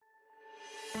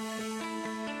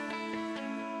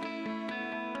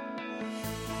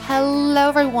Hello,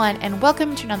 everyone, and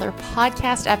welcome to another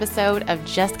podcast episode of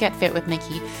Just Get Fit with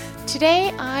Nikki. Today,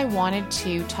 I wanted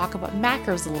to talk about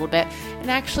macros a little bit and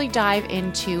actually dive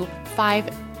into 5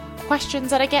 questions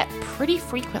that I get pretty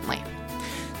frequently.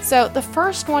 So the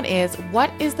first one is,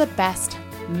 what is the best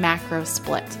macro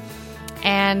split?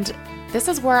 And this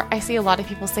is where I see a lot of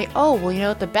people say, oh,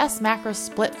 well, the best macro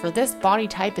split for this body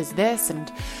type is this. And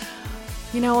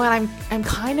you know what? I'm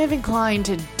kind of inclined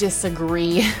to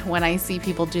disagree when I see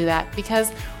people do that, because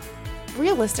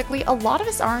realistically, a lot of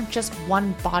us aren't just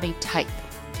one body type.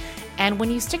 And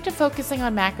when you stick to focusing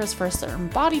on macros for a certain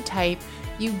body type,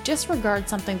 you disregard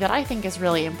something that I think is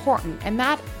really important, and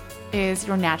that is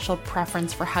your natural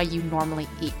preference for how you normally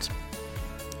eat.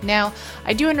 Now,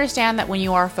 I do understand that when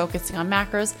you are focusing on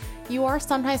macros, you are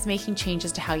sometimes making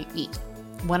changes to how you eat.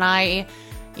 When I,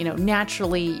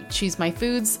 naturally choose my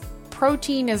foods,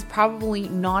 protein is probably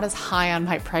not as high on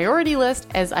my priority list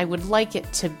as I would like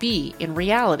it to be in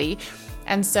reality.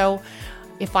 And so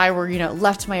if I were,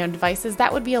 left to my own devices,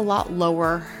 that would be a lot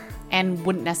lower and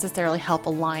wouldn't necessarily help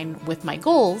align with my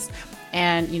goals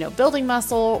and, building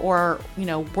muscle or,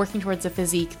 working towards a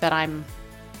physique that I'm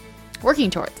working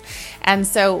towards. And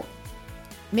so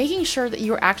making sure that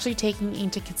you're actually taking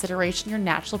into consideration your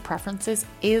natural preferences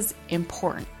is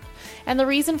important. And the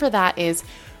reason for that is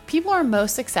people are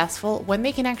most successful when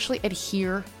they can actually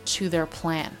adhere to their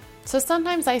plan. So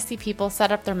sometimes I see people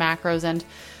set up their macros and,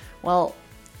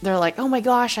 they're like, oh my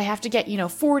gosh, I have to get,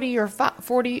 40 or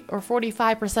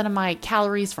 45% of my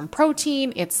calories from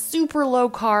protein. It's super low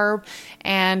carb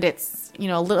and it's,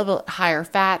 a little bit higher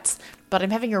fats, but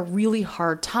I'm having a really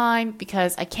hard time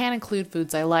because I can't include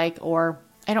foods I like or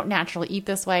I don't naturally eat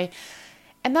this way.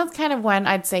 And that's kind of when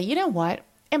I'd say, you know what,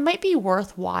 it might be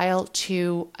worthwhile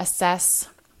to assess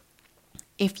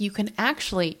if you can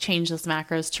actually change those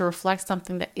macros to reflect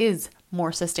something that is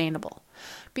more sustainable.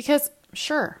 Because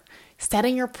sure,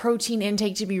 setting your protein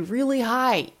intake to be really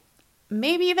high,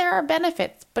 maybe there are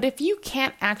benefits, but if you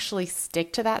can't actually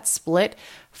stick to that split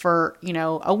for,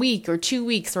 a week or 2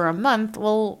 weeks or a month,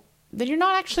 then you're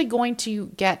not actually going to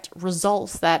get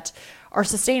results that are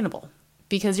sustainable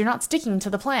because you're not sticking to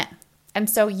the plan. And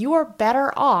so you are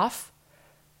better off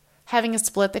having a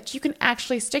split that you can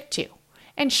actually stick to.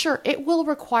 And sure, it will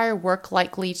require work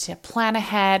likely to plan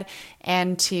ahead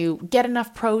and to get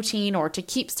enough protein or to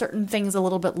keep certain things a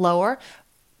little bit lower.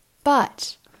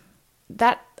 But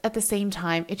that at the same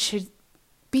time, it should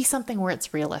be something where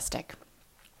it's realistic.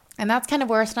 And that's kind of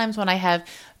where sometimes when I have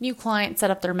new clients set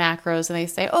up their macros and they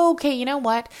say, oh, okay, you know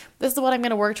what? This is what I'm going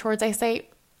to work towards. I say,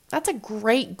 that's a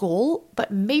great goal,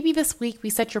 but maybe this week we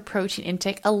set your protein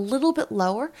intake a little bit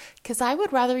lower because I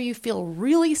would rather you feel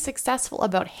really successful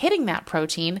about hitting that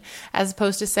protein as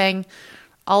opposed to saying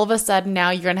all of a sudden now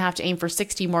you're going to have to aim for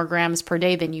 60 more grams per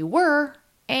day than you were,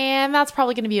 and that's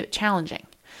probably going to be a bit challenging.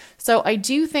 So I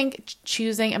do think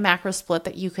choosing a macro split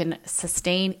that you can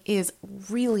sustain is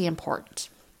really important.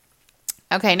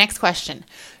 Okay, next question.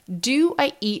 Do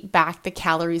I eat back the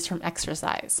calories from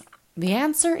exercise? The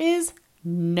answer is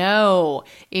no.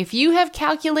 If you have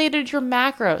calculated your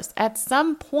macros, at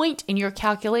some point in your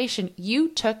calculation, you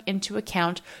took into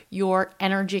account your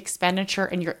energy expenditure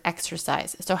and your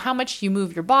exercise. So how much you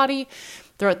move your body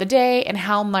throughout the day and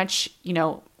how much,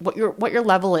 what your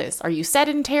level is. Are you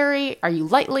sedentary? Are you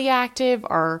lightly active?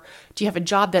 Or do you have a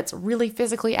job that's really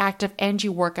physically active and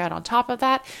you work out on top of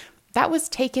that? That was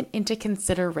taken into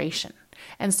consideration.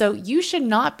 And so you should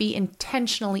not be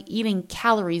intentionally eating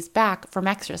calories back from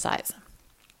exercise.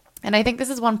 And I think this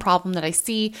is one problem that I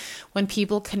see when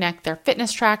people connect their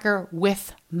fitness tracker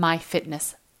with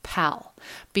MyFitnessPal,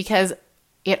 because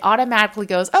it automatically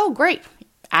goes, oh, great,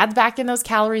 adds back in those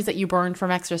calories that you burned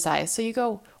from exercise. So you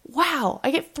go, wow,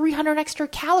 I get 300 extra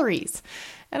calories.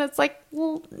 And it's like,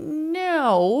 well,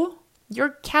 no, your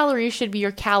calories should be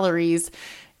your calories,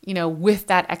 with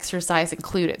that exercise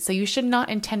included. So you should not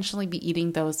intentionally be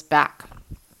eating those back.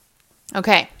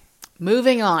 Okay,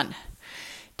 moving on.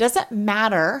 Does it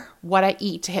matter what I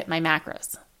eat to hit my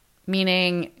macros?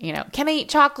 Meaning, can I eat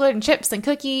chocolate and chips and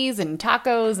cookies and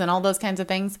tacos and all those kinds of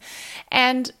things?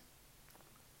 And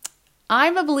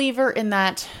I'm a believer in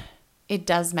that it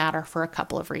does matter for a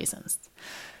couple of reasons.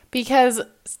 Because,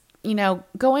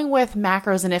 going with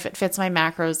macros and if it fits my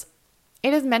macros,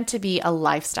 it is meant to be a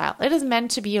lifestyle. It is meant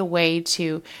to be a way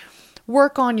to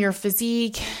work on your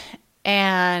physique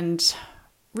and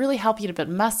really help you to build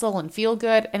muscle and feel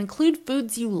good and include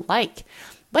foods you like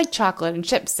chocolate and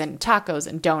chips and tacos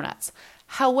and donuts.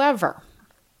 However,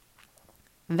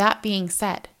 that being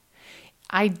said,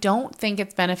 I don't think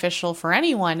it's beneficial for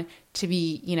anyone to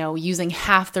be, using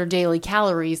half their daily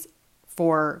calories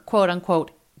for quote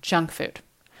unquote junk food.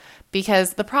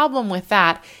 Because the problem with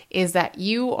that is that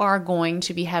you are going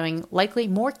to be having likely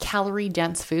more calorie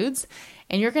dense foods,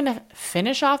 and you're going to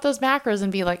finish off those macros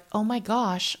and be like, oh my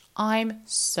gosh, I'm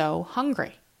so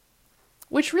hungry.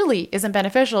 Which really isn't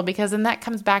beneficial, because then that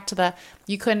comes back to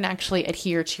you couldn't actually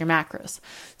adhere to your macros.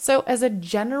 So as a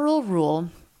general rule,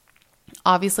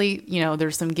 obviously,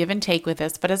 there's some give and take with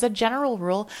this, but as a general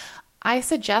rule, I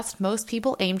suggest most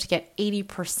people aim to get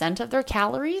 80% of their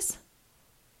calories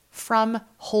from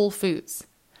whole foods,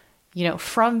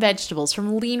 from vegetables,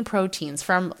 from lean proteins,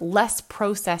 from less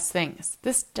processed things.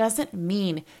 This doesn't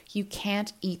mean you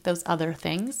can't eat those other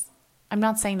things. I'm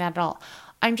not saying that at all.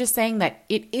 I'm just saying that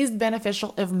it is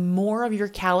beneficial if more of your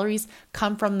calories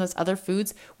come from those other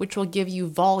foods, which will give you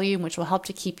volume, which will help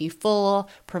to keep you full,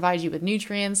 provide you with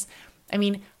nutrients. I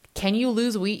mean, can you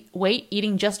lose weight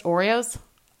eating just Oreos?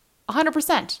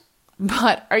 100%.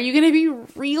 But are you going to be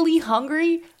really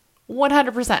hungry?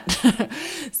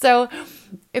 100%. So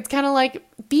it's kind of like,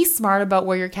 be smart about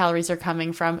where your calories are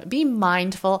coming from, be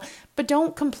mindful, but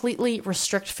don't completely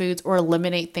restrict foods or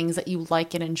eliminate things that you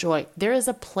like and enjoy. There is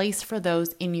a place for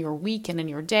those in your week and in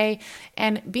your day,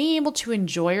 and being able to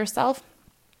enjoy yourself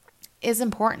is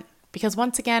important, because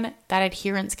once again, that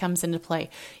adherence comes into play.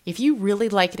 If you really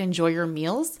like and enjoy your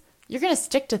meals, you're going to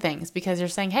stick to things because you're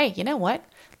saying, hey, you know what?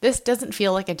 This doesn't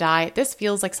feel like a diet. This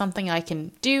feels like something I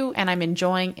can do and I'm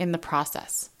enjoying in the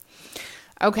process.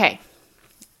 Okay.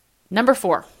 Number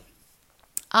 4,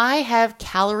 I have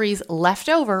calories left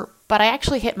over, but I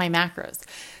actually hit my macros.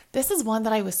 This is one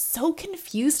that I was so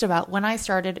confused about when I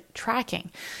started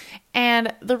tracking.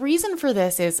 And the reason for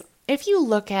this is, if you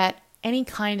look at any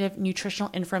kind of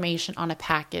nutritional information on a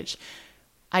package,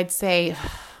 I'd say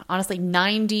honestly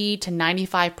 90 to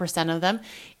 95% of them,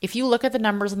 if you look at the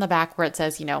numbers on the back where it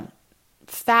says,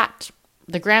 fat,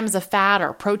 the grams of fat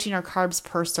or protein or carbs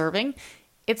per serving,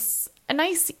 it's a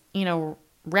nice,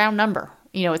 round number.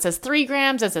 It says 3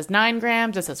 grams, it says 9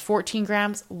 grams, it says 14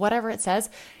 grams, whatever it says,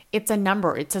 it's a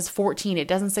number. It says 14. It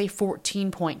doesn't say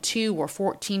 14.2 or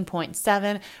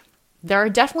 14.7. There are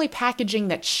definitely packaging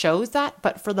that shows that,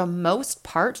 but for the most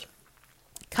part,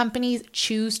 companies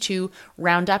choose to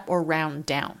round up or round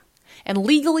down. And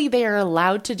legally, they are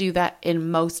allowed to do that in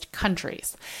most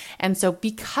countries. And so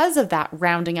because of that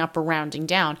rounding up or rounding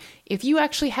down, if you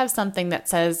actually have something that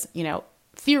says,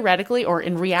 theoretically or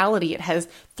in reality, it has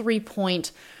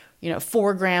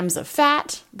 3.4 grams of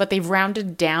fat, but they've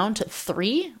rounded down to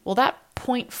 3, well, that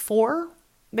 0.4,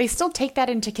 they still take that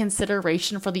into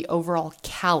consideration for the overall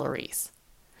calories.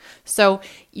 So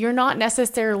you're not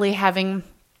necessarily having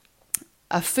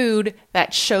a food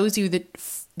that shows you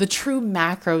the true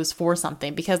macros for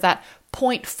something, because that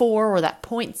 0.4 or that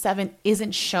 0.7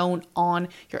 isn't shown on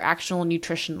your actual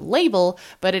nutrition label,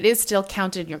 but it is still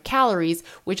counted in your calories,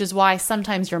 which is why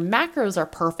sometimes your macros are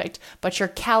perfect, but your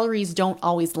calories don't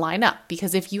always line up.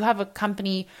 Because if you have a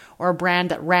company or a brand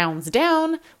that rounds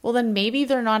down, well, then maybe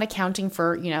they're not accounting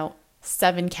for,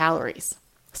 7 calories.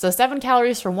 So 7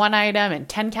 calories from one item and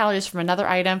 10 calories from another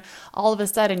item, all of a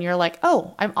sudden you're like,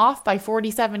 oh, I'm off by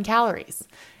 47 calories.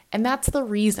 And that's the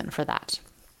reason for that.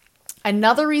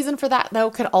 Another reason for that, though,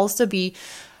 could also be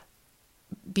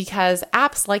because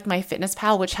apps like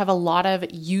MyFitnessPal, which have a lot of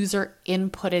user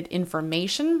inputted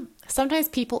information, sometimes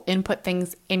people input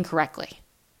things incorrectly.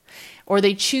 Or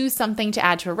they choose something to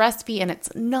add to a recipe and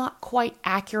it's not quite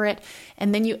accurate.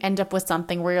 And then you end up with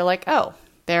something where you're like, oh,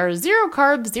 there's 0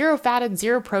 carbs, 0 fat, and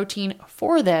 0 protein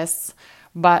for this,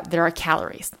 but there are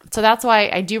calories. So that's why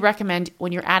I do recommend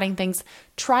when you're adding things,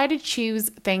 try to choose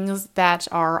things that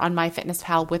are on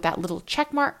MyFitnessPal with that little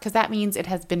check mark, because that means it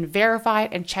has been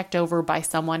verified and checked over by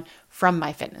someone from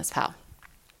MyFitnessPal.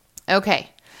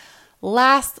 Okay,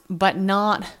 last but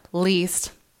not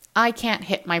least, I can't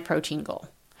hit my protein goal.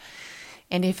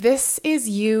 And if this is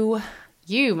you,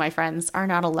 my friends, are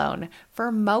not alone.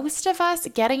 For most of us,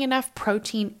 getting enough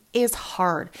protein is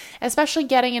hard, especially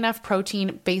getting enough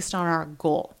protein based on our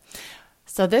goal.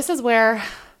 So this is where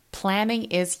planning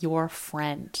is your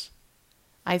friend.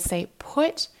 I'd say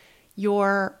put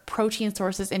your protein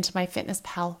sources into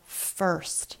MyFitnessPal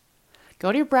first.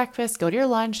 Go to your breakfast, go to your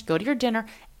lunch, go to your dinner,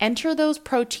 enter those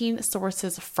protein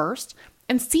sources first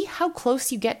and see how close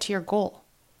you get to your goal.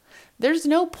 There's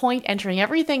no point entering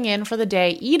everything in for the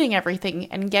day, eating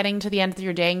everything, and getting to the end of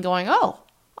your day and going, oh,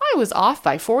 I was off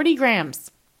by 40 grams.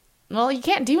 Well, you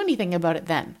can't do anything about it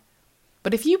then.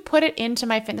 But if you put it into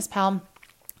MyFitnessPal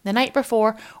the night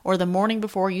before or the morning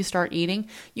before you start eating,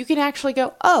 you can actually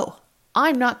go, oh,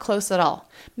 I'm not close at all.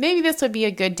 Maybe this would be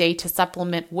a good day to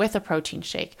supplement with a protein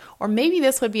shake. Or maybe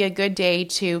this would be a good day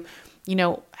to,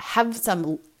 have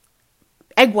some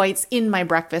egg whites in my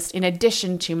breakfast in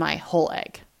addition to my whole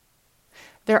egg.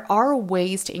 There are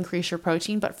ways to increase your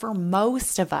protein, but for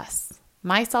most of us,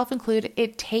 myself included,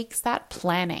 it takes that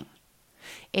planning.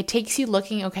 It takes you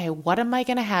looking, okay, what am I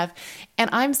going to have? And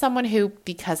I'm someone who,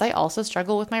 because I also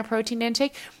struggle with my protein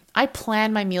intake, I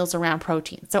plan my meals around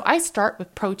protein. So I start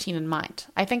with protein in mind.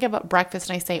 I think about breakfast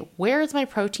and I say, where is my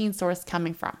protein source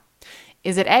coming from?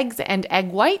 Is it eggs and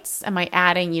egg whites? Am I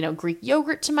adding, Greek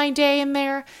yogurt to my day in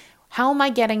there? How am I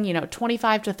getting,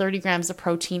 25 to 30 grams of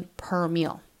protein per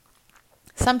meal?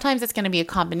 Sometimes it's going to be a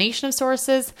combination of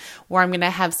sources where I'm going to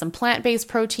have some plant-based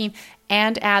protein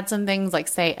and add some things like,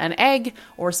 say, an egg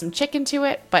or some chicken to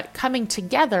it. But coming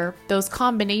together, those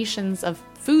combinations of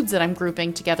foods that I'm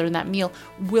grouping together in that meal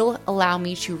will allow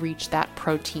me to reach that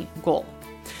protein goal.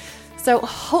 So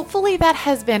hopefully that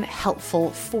has been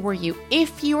helpful for you.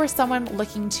 If you are someone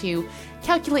looking to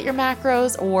calculate your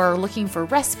macros or looking for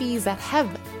recipes that have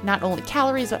not only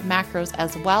calories but macros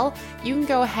as well, you can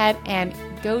go ahead and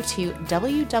go to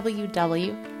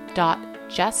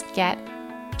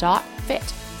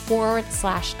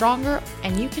www.justget.fit/stronger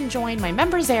and you can join my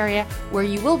members area where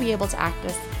you will be able to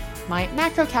access my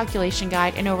macro calculation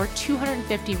guide and over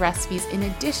 250 recipes in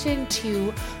addition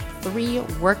to 3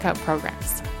 workout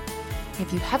programs.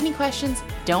 If you have any questions,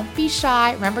 don't be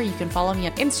shy. Remember, you can follow me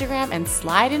on Instagram and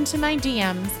slide into my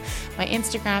DMs. My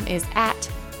Instagram is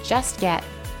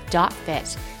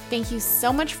 @justget.fit. Thank you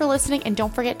so much for listening, and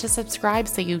don't forget to subscribe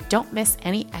so you don't miss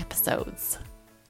any episodes.